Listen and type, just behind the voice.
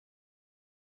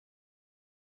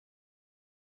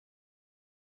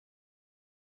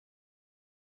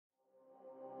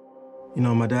You know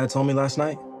what my dad told me last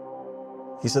night?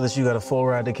 He said that you got a full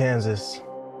ride to Kansas.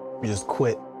 You just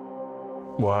quit.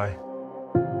 Why?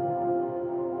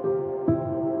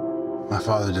 My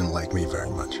father didn't like me very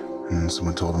much, and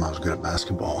someone told him I was good at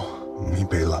basketball. And he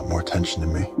paid a lot more attention to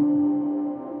me.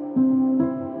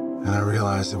 And I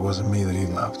realized it wasn't me that he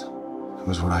loved. It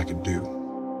was what I could do.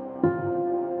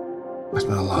 I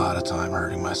spent a lot of time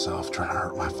hurting myself, trying to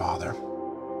hurt my father.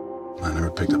 I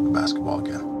never picked up a basketball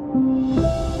again.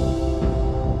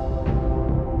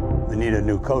 We need a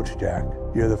new coach, Jack.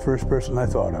 You're the first person I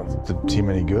thought of. Is the team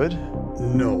any good?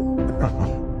 No.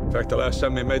 In fact, the last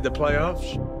time we made the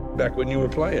playoffs, back when you were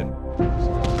playing.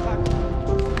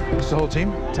 It's the whole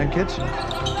team? 10 kids?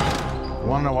 I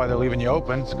want to know why they're leaving you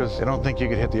open. It's because they don't think you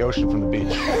could hit the ocean from the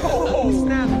beach. Oh,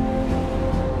 snap.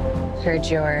 Heard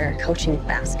you're coaching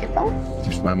basketball.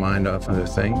 Keeps my mind off other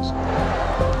things.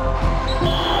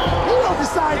 You don't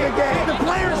decide the game. The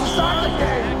players decide the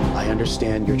game. I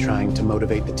understand you're trying to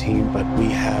motivate the team, but we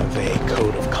have a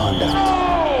code of conduct.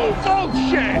 Oh,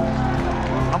 bullshit!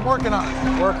 I'm working on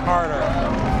it. Work harder.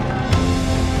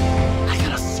 I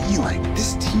got a feeling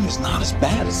this team is not as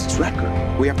bad as its record.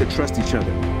 We have to trust each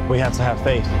other. We have to have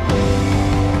faith.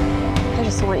 I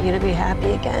just want you to be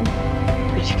happy again.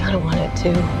 But you kind of want it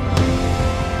too.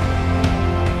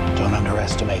 Don't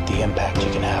underestimate the impact you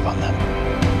can have on them.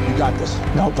 You got this.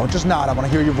 No, don't just nod. I want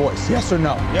to hear your voice. Yes or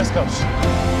no? Yes, Coach.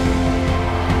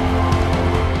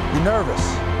 You're nervous.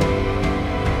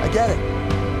 I get it.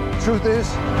 Truth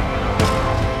is,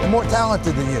 they're more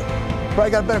talented than you.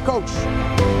 Probably got a better coach.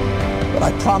 But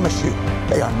I promise you,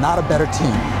 they are not a better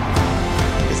team.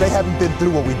 Because they haven't been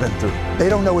through what we've been through. They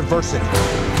don't know adversity.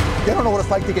 They don't know what it's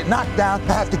like to get knocked down,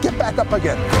 to have to get back up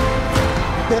again.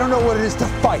 They don't know what it is to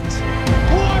fight.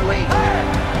 Who are we?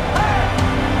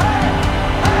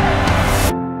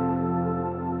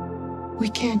 We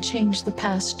can't change the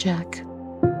past, Jack.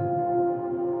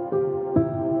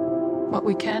 What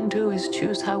we can do is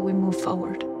choose how we move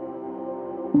forward.